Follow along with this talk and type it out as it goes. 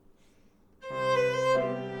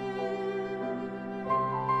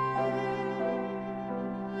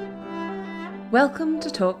Welcome to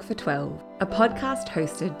Talk for 12, a podcast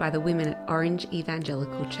hosted by the women at Orange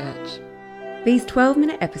Evangelical Church. These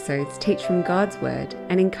 12-minute episodes teach from God's Word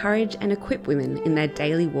and encourage and equip women in their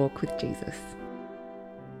daily walk with Jesus.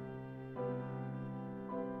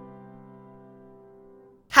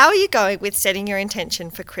 How are you going with setting your intention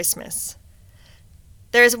for Christmas?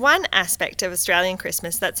 There is one aspect of Australian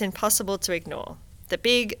Christmas that's impossible to ignore: the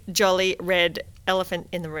big, jolly, red elephant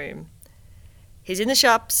in the room. He's in the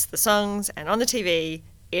shops, the songs, and on the TV.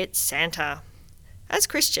 It's Santa. As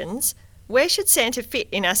Christians, where should Santa fit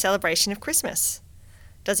in our celebration of Christmas?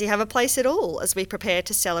 Does he have a place at all as we prepare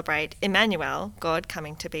to celebrate Emmanuel, God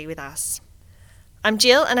coming to be with us? I'm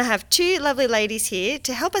Jill, and I have two lovely ladies here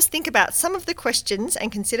to help us think about some of the questions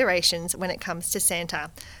and considerations when it comes to Santa.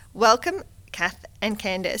 Welcome, Kath and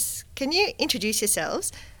Candice. Can you introduce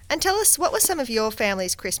yourselves and tell us what were some of your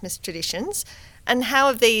family's Christmas traditions and how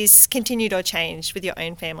have these continued or changed with your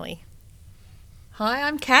own family? Hi,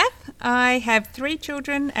 I'm Kath. I have three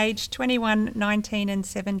children aged 21, 19 and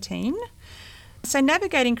 17. So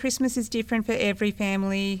navigating Christmas is different for every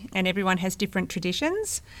family and everyone has different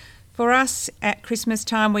traditions. For us at Christmas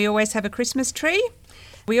time, we always have a Christmas tree.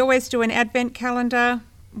 We always do an advent calendar.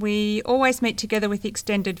 We always meet together with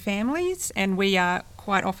extended families and we are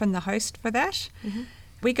quite often the host for that. Mm-hmm.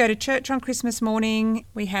 We go to church on Christmas morning.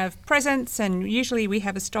 We have presents and usually we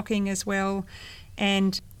have a stocking as well.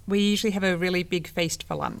 And we usually have a really big feast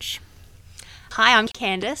for lunch. Hi, I'm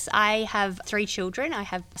Candice. I have three children. I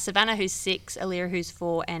have Savannah, who's 6, Alira, who's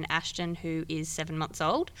 4, and Ashton, who is 7 months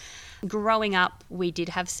old. Growing up, we did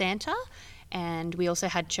have Santa, and we also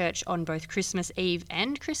had church on both Christmas Eve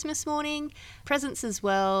and Christmas morning, presents as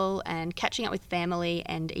well, and catching up with family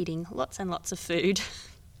and eating lots and lots of food.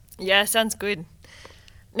 Yeah, sounds good.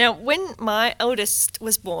 Now, when my eldest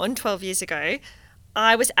was born 12 years ago,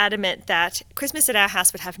 I was adamant that Christmas at our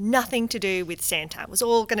house would have nothing to do with Santa. It was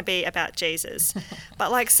all going to be about Jesus. But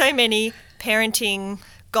like so many parenting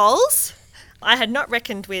goals, I had not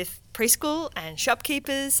reckoned with preschool and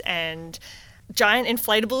shopkeepers and giant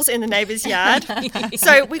inflatables in the neighbour's yard.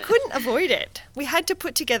 So we couldn't avoid it. We had to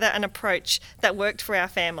put together an approach that worked for our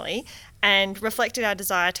family and reflected our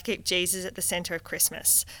desire to keep Jesus at the centre of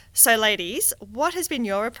Christmas. So ladies, what has been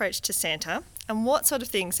your approach to Santa and what sort of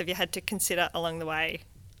things have you had to consider along the way?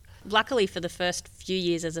 Luckily for the first few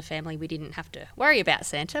years as a family, we didn't have to worry about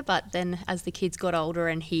Santa, but then as the kids got older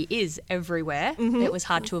and he is everywhere, it was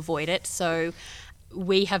hard to avoid it. So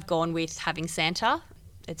we have gone with having Santa.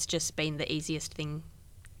 It's just been the easiest thing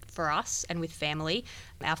for us and with family.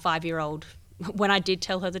 Our 5-year-old, when I did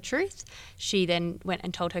tell her the truth, she then went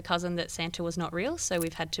and told her cousin that Santa was not real, so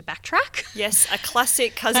we've had to backtrack. Yes, a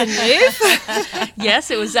classic cousin move.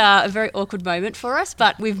 Yes, it was a very awkward moment for us,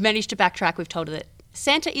 but we've managed to backtrack. We've told her that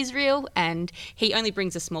Santa is real and he only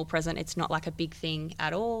brings a small present. It's not like a big thing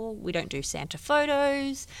at all. We don't do Santa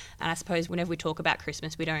photos, and I suppose whenever we talk about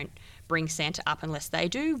Christmas, we don't bring Santa up unless they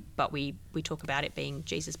do, but we talk about it being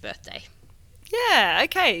Jesus' birthday. Yeah,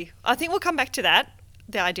 okay. I think we'll come back to that.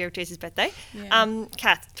 The idea of Jesus' birthday. Yeah.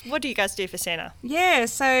 Kath, what do you guys do for Santa? Yeah,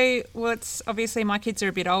 so it's obviously my kids are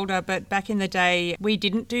a bit older, but back in the day we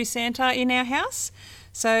didn't do Santa in our house.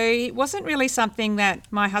 So it wasn't really something that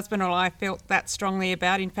my husband or I felt that strongly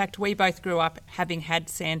about. In fact, we both grew up having had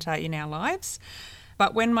Santa in our lives.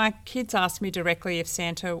 But when my kids asked me directly if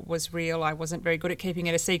Santa was real, I wasn't very good at keeping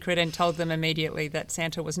it a secret and told them immediately that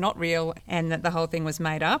Santa was not real and that the whole thing was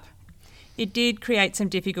made up. It did create some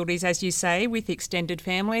difficulties, as you say, with extended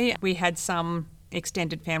family. We had some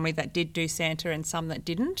extended family that did do Santa and some that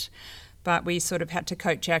didn't, but we sort of had to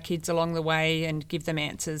coach our kids along the way and give them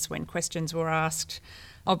answers when questions were asked.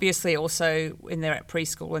 Obviously also when they're at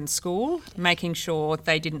preschool and school, making sure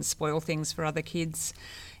they didn't spoil things for other kids.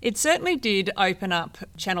 It certainly did open up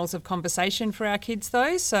channels of conversation for our kids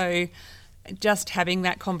though, so just having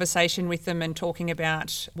that conversation with them and talking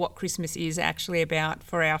about what Christmas is actually about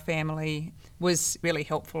for our family was really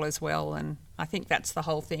helpful as well. And I think that's the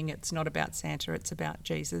whole thing. It's not about Santa, it's about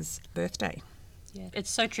Jesus' birthday. Yeah, it's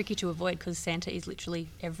so tricky to avoid because Santa is literally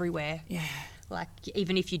everywhere. Yeah. Like,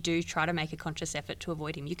 even if you do try to make a conscious effort to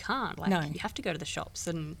avoid him, you can't. Like, no. You have to go to the shops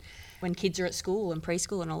and when kids are at school and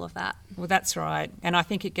preschool and all of that. Well, that's right. And I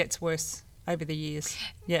think it gets worse over the years.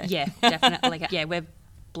 Yeah. Yeah, definitely. Yeah, we're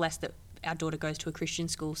blessed that our daughter goes to a Christian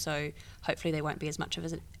school, so hopefully there won't be as much of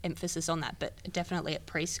an emphasis on that. But definitely at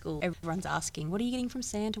preschool, everyone's asking, what are you getting from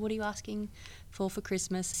Santa? What are you asking for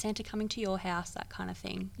Christmas? Santa coming to your house? That kind of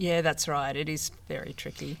thing. Yeah, that's right. It is very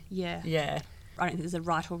tricky. Yeah. Yeah. I don't think there's a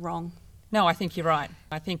right or wrong. No, I think you're right.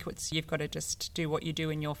 I think you've got to just do what you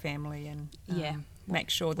do in your family and make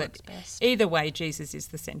sure that either way Jesus is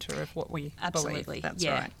the centre of what we Absolutely. believe. That's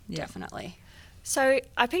yeah, right. Yeah, definitely. So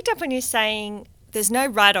I picked up on you saying there's no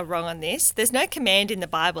right or wrong on this. There's no command in the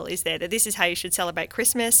Bible, is there, that this is how you should celebrate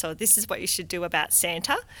Christmas or this is what you should do about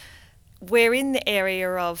Santa. We're in the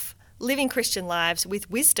area of living Christian lives with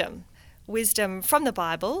wisdom from the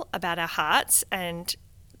Bible about our hearts and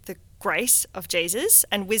the grace of Jesus,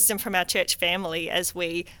 and wisdom from our church family as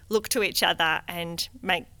we look to each other and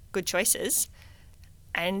make good choices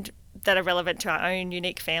and that are relevant to our own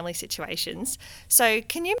unique family situations. So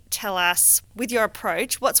can you tell us, with your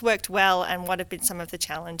approach, what's worked well and what have been some of the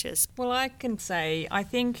challenges? Well, I can say, I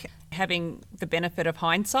think having the benefit of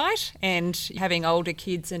hindsight and having older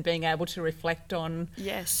kids and being able to reflect on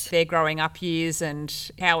their growing up years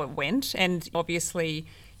and how it went. And obviously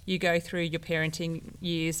you go through your parenting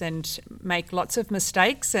years and make lots of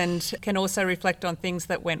mistakes and can also reflect on things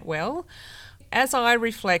that went well. As I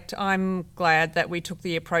reflect, I'm glad that we took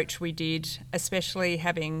the approach we did, especially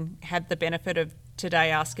having had the benefit of today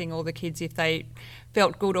asking all the kids if they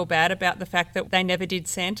felt good or bad about the fact that they never did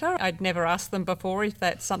Santa. I'd never asked them before if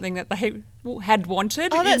that's something that they had wanted in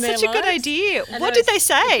their lives. Oh, that's such a good idea. What did they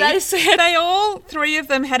say? They said all three of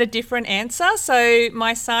them had a different answer. So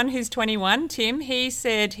my son, who's 21, Tim, he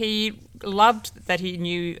said he loved that he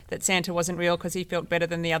knew that Santa wasn't real because he felt better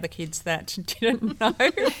than the other kids that didn't know.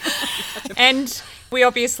 And we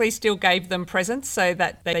obviously still gave them presents so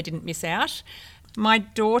that they didn't miss out. My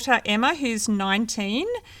daughter Emma, who's 19,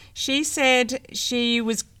 she said she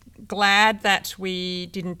was glad that we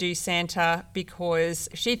didn't do Santa because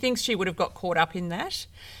she thinks she would have got caught up in that.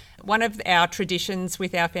 One of our traditions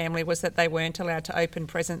with our family was that they weren't allowed to open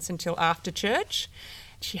presents until after church.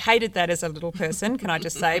 She hated that as a little person, can I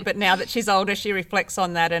just say, but now that she's older, she reflects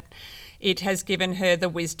on that and it has given her the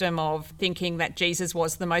wisdom of thinking that Jesus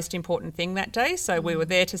was the most important thing that day. So we were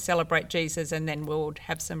there to celebrate Jesus and then we'll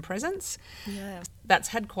have some presents. Yeah. That's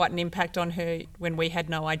had quite an impact on her when we had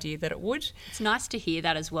no idea that it would. It's nice to hear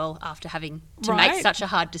that as well after having to make such a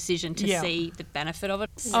hard decision to see the benefit of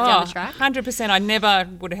it down the track. 100%. I never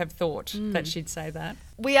would have thought that she'd say that.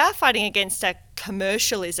 We are fighting against a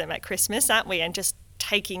commercialism at Christmas, aren't we? And just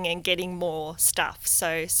taking and getting more stuff.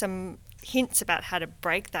 So some hints about how to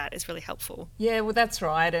break that is really helpful. Yeah, well, that's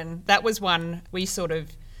right. And that was one we sort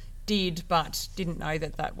of did but didn't know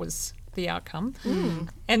that that was the outcome.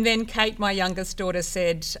 And then Kate, my youngest daughter,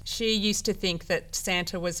 said she used to think that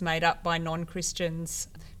Santa was made up by non-Christians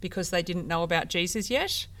because they didn't know about Jesus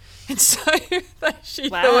yet. And so she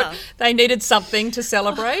thought they needed something to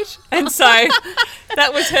celebrate. And so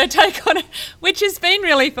that was her take on it, which has been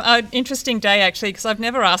really an interesting day, actually, because I've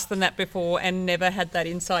never asked them that before and never had that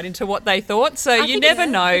insight into what they thought. So you never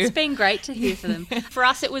know. It's been great to hear from them. For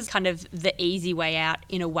us, it was kind of the easy way out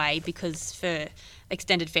in a way, because for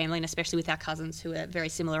extended family, and especially with our cousins who are very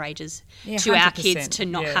similar ages to our kids, to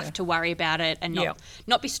not have to worry about it and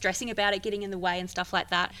not be stressing about it getting in the way and stuff like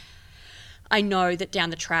that. I know that down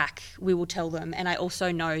the track we will tell them, and I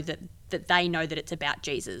also know that they know that it's about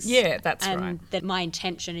Jesus. Yeah, that's right. And that my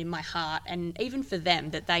intention in my heart, and even for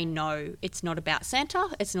them, that they know it's not about Santa,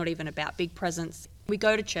 it's not even about big presents. We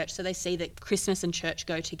go to church, so they see that Christmas and church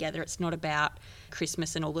go together. It's not about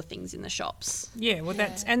Christmas and all the things in the shops. Yeah, well,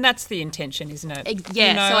 that's the intention, isn't it? So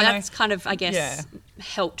that's kind of, I guess,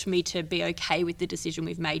 helped me to be okay with the decision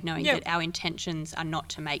we've made, knowing that our intentions are not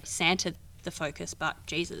to make Santa the focus, but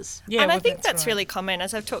Jesus. Yeah, and I think that's really common,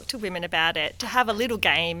 as I've talked to women about it, to have a little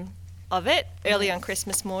game of it early on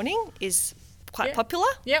Christmas morning is quite popular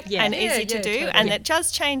and easy to do, totally. And it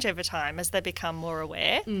does change over time as they become more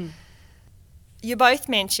aware. You both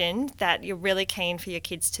mentioned that you're really keen for your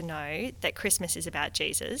kids to know that Christmas is about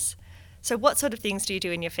Jesus. So what sort of things do you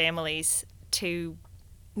do in your families to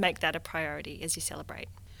make that a priority as you celebrate?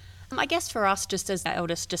 I guess for us, just as our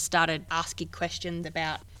eldest just started asking questions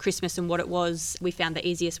about Christmas and what it was, we found the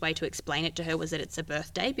easiest way to explain it to her was that it's a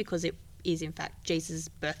birthday, because it is in fact Jesus'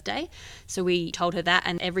 birthday. So we told her that,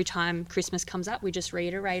 and every time Christmas comes up, we just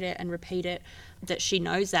reiterate it and repeat it, that she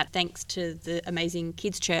knows that, thanks to the amazing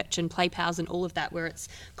kids church and play pals and all of that, where it's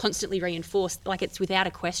constantly reinforced. Like, it's without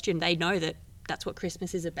a question, they know that that's what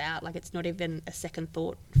Christmas is about. Like, it's not even a second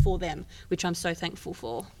thought for them, which I'm so thankful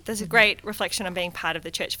for. There's a great reflection on being part of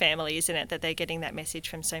the church family, isn't it, that they're getting that message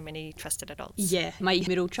from so many trusted adults. Yeah. My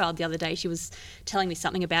middle child the other day, she was telling me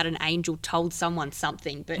something about an angel told someone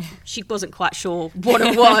something, but she wasn't quite sure what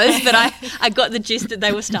it was, but I got the gist that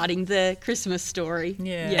they were starting the Christmas story.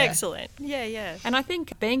 Yeah. Excellent. Yeah. And I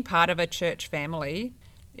think being part of a church family,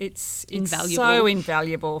 it's invaluable. So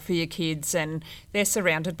invaluable for your kids, and they're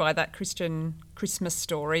surrounded by that Christian Christmas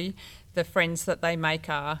story. The friends that they make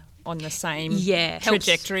are on the same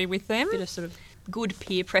trajectory with them. Bit of sort of good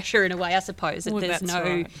peer pressure in a way, I suppose. That Well, there's that's no,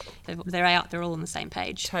 right. they're all on the same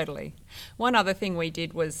page. Totally. One other thing we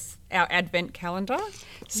did was our Advent calendar.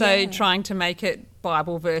 So trying to make it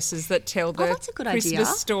Bible verses that tell the that's a good Christmas idea.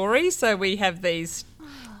 story. So we have these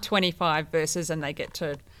 25 verses and they get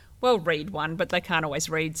to, read one, but they can't always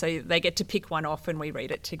read. So they get to pick one off and we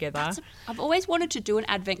read it together. I've always wanted to do an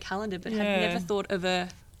Advent calendar, but Yeah. had never thought of a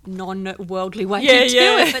non-worldly way Yeah, to do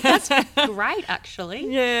yeah. it. But that's great,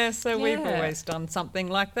 actually. Yeah, so we've Yeah. always done something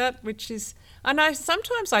like that, which is, I know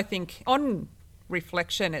sometimes I think on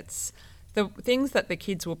reflection, it's the things that the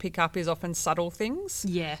kids will pick up is often subtle things.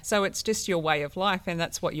 Yeah. So it's just your way of life, and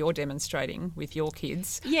that's what you're demonstrating with your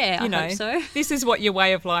kids. Yeah, I hope so. This is what your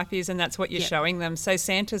way of life is, and that's what you're Yep. showing them. So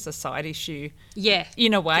Santa's a side issue. Yeah.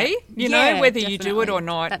 In a way, you Yeah, know, whether you do it definitely. or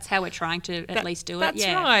not. That's how we're trying to at least do it. That's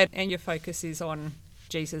Yeah. right. And your focus is on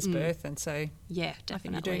Jesus' birth, and so Yeah, I think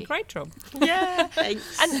definitely. you're doing a great job. Yeah.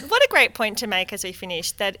 Thanks. And what a great point to make as we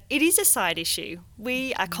finish, that it is a side issue.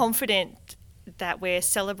 We are confident that we're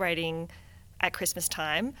celebrating at Christmas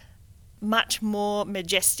time much more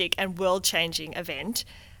majestic and world-changing event.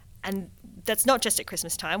 And that's not just at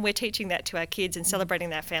Christmas time. We're teaching that to our kids and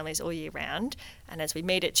celebrating their families all year round. And as we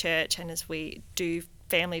meet at church and as we do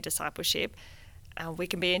family discipleship, we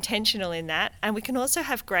can be intentional in that. And we can also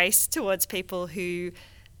have grace towards people who,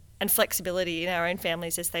 and flexibility in our own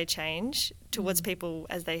families as they change, towards people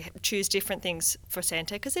as they choose different things for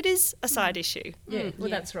Santa, because it is a side issue. Yeah,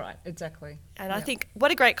 that's right. Exactly. And I think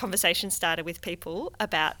what a great conversation started with people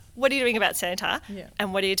about what are you doing about Santa Yeah.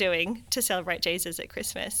 and what are you doing to celebrate Jesus at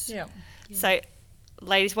Christmas. Yeah. So,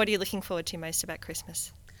 ladies, what are you looking forward to most about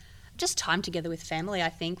Christmas? Just time together with family, I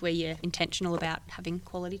think, where you're intentional about having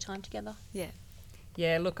quality time together. Yeah.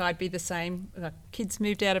 Yeah, look, I'd be the same. Kids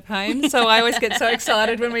moved out of home, so I always get so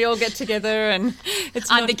excited when we all get together, and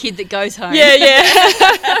I'm the kid that goes home. Yeah,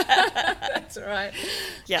 that's right.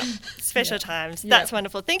 Yeah, special times. That's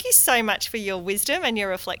wonderful. Thank you so much for your wisdom and your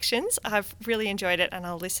reflections. I've really enjoyed it, and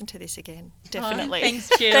I'll listen to this again, definitely. Thanks,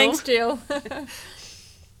 Jill. Thanks, Jill.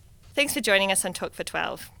 Thanks for joining us on Talk for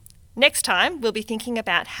 12. Next time, we'll be thinking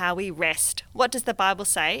about how we rest. What does the Bible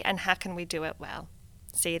say, and how can we do it well?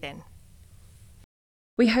 See you then.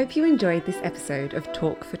 We hope you enjoyed this episode of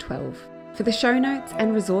Talk for 12. For the show notes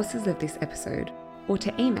and resources of this episode, or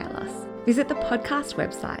to email us, visit the podcast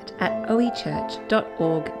website at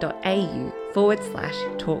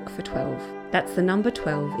oechurch.org.au/talk for 12. That's the number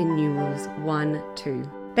 12 in numerals 1, 2.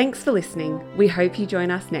 Thanks for listening. We hope you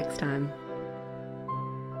join us next time.